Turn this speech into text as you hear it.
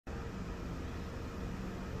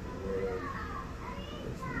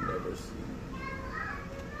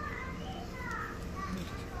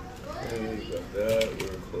that. We're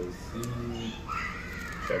gonna close C.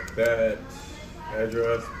 Check that.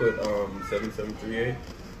 Address, put 7738.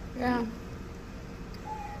 Yeah.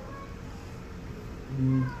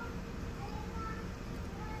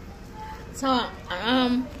 So,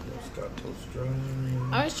 I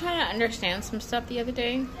was trying to understand some stuff the other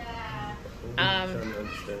day. Trying to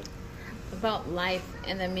understand. About life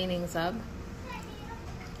and the meanings of.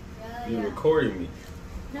 You recording me?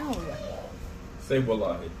 No. Say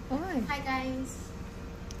wallahi. Why? Hi guys.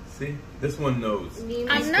 See, this one knows.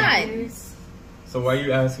 I'm not. So why are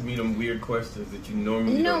you asking me them weird questions that you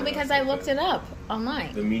normally No, don't because ask I looked like it up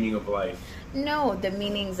online. The meaning of life. No, the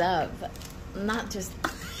meanings of, not just.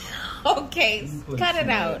 Okay, You play cut too it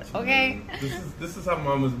out. much, Okay. man. This is how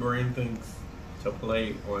Mama's brain thinks to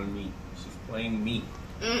play on me. She's playing me.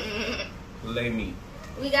 Play me.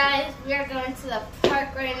 We are going to the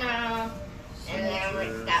park right now, and then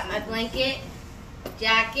we got my blanket,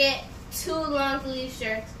 jacket, 2 long sleeve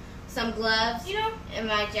shirts, some gloves, and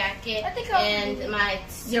my jacket, and my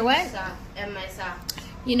Your what? sock, and my socks.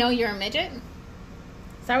 You know you're a midget?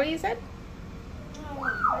 Is that what you said?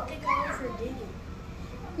 I think I overdid it.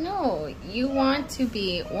 No, you want to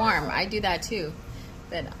be warm. I do that too.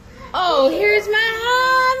 But oh, here's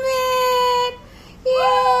Muhammad!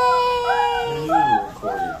 Yay! You were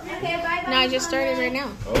recording. Okay, bye bye. No, I just started right now.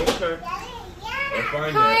 Okay. I'll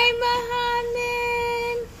find Hi, that.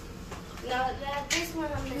 Muhammad. No, this one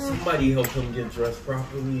I'm missing. Somebody help him get dressed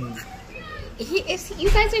properly. You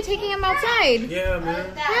guys are taking him outside. Yeah,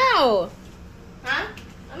 man. How? Huh?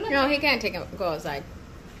 No, he can't go outside.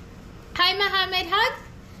 Hi, Muhammad. Hug.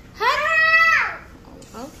 Hug.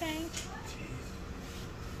 Oh, okay.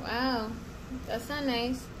 Wow, that's not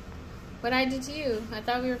nice. What I did to you? I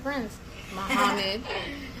thought we were friends. Mohammed.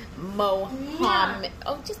 Mohammed.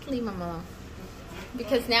 Oh, just leave him alone.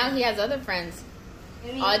 Because now he has other friends.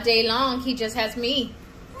 All day long, he just has me.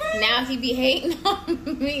 Now he be hating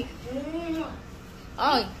on me.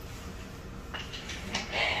 Oh.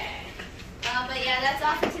 But yeah, that's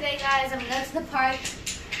all for today, guys. I'm going to the park.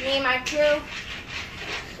 Me and my crew.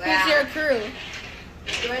 Who's your crew?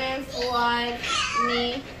 Jordan, Fawad,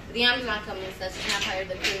 me. Liam's not coming, so she's not part of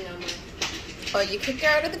the crew no more. Oh, you kicked her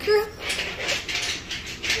out of the crew?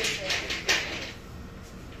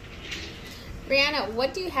 Brianna,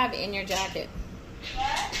 what do you have in your jacket?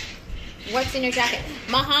 What? What's in your jacket?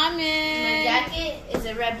 Muhammad! My jacket is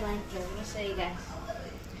a red blanket. I'm going to show you guys.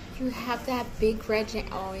 You have that big red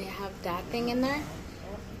jacket. Oh, you have that thing in there?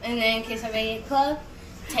 And then in case I get cold,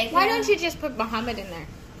 take Why it don't out. you just put Muhammad in there?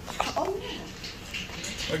 Oh,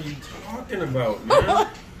 What are you talking about, man?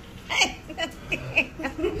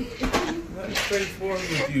 Not straightforward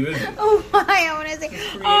with you, is it? Oh, why? I want to say.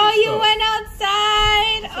 Oh, you stuff. went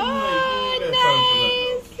outside. Somebody do that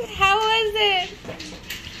Oh, nice. How was it?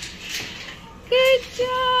 Good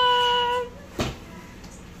job.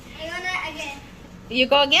 I'm gonna again. You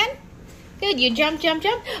go again? Good. You jump, jump,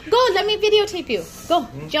 jump. Go. Let me videotape you. Go.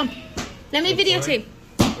 Jump. Let me videotape.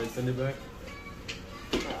 Wait, send it back.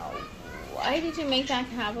 Why did you make that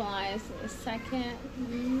capitalized? A second.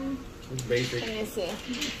 It's basic. Let me see.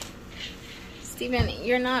 Steven,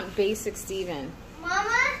 you're not basic Steven.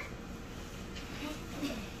 Mama?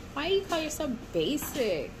 Why do you call yourself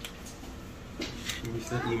basic? Let me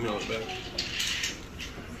send email it back.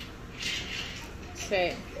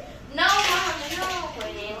 Okay. No, Mama, no.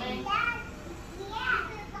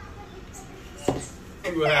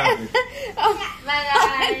 See what happens. Oh, Bye,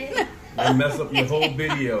 guys. They mess up your whole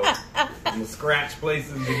video. You scratch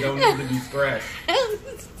places that don't need to be scratched.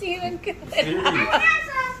 Steven, good. Serious.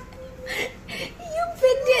 You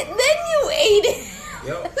picked it, then you ate it.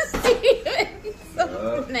 Yep. Steven, so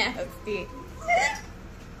Yup. nasty.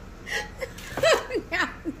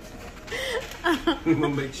 I'm gonna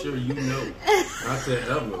make sure you know. I said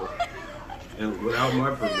ever. And without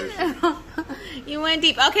my permission. You went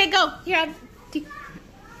deep. Okay, go. Here, have deep.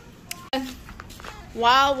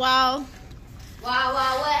 Wow, wow. Wow,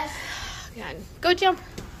 wow, West. God. Go jump.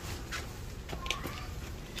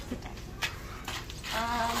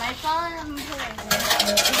 My phone, I'm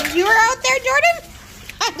putting. You were out there, Jordan?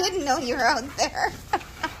 I didn't know you were out there.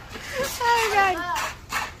 Oh, God.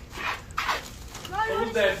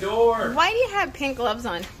 Close that door. Why do you have pink gloves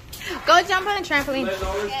on? Go jump on the trampoline. Letting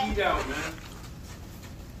all this heat out, man.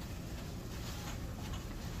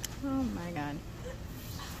 Oh, my God.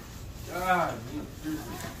 God,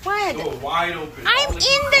 What? door wide open. I'm All in this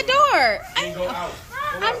the heat. door. Then go out.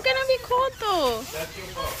 Go I'm out. going to be cold, though. That's your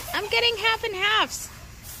fault. I'm getting half and halves.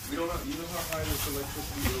 You know how high this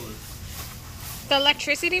electricity bill is. The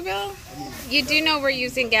electricity bill? You do know we're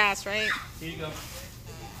using gas, right? Here you go.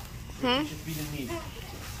 Huh? Just be the need.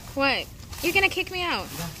 What? You're gonna kick me out.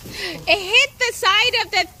 It hit the side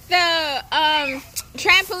of the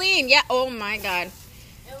trampoline. Yeah. Oh my god.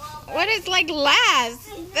 What is like last?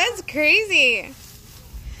 That's crazy.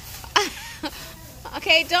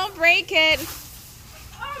 Okay, don't break it.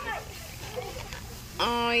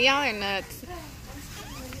 Oh, y'all are nuts.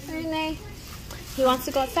 Renee, he wants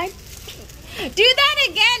to go outside. Do that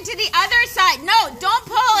again to the other side. No, don't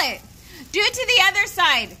pull it. Do it to the other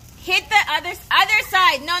side. Hit the other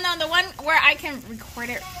side. No, the one where I can record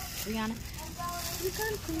it. Rihanna.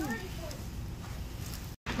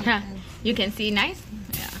 Yeah, you can see nice.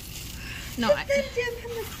 Yeah. No.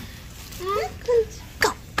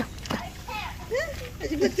 Go.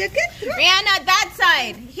 Rihanna, that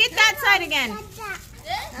side. Hit that side again.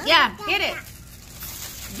 Yeah, hit it.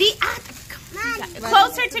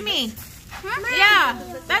 Closer to me. Yeah,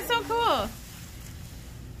 that's so cool.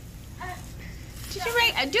 Did you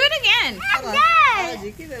do it again?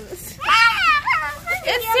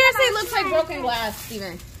 It seriously looks like broken glass,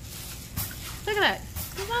 Steven. Look at that.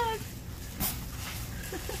 Come on.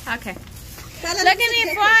 Okay. Look at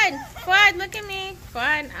me, Fuad. Fuad, look at me.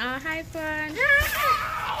 Fuad. Oh, hi, Fuad.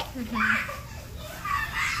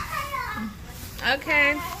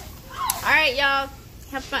 Okay. All right, y'all.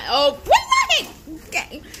 Have fun. Oh, what?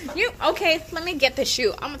 Okay. Okay, let me get the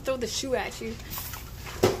shoe. I'm going to throw the shoe at you.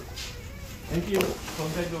 Thank you.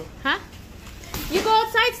 Huh? You go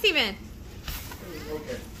outside, Steven.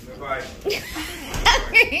 Okay. Bye.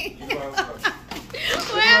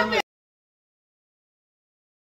 What happened?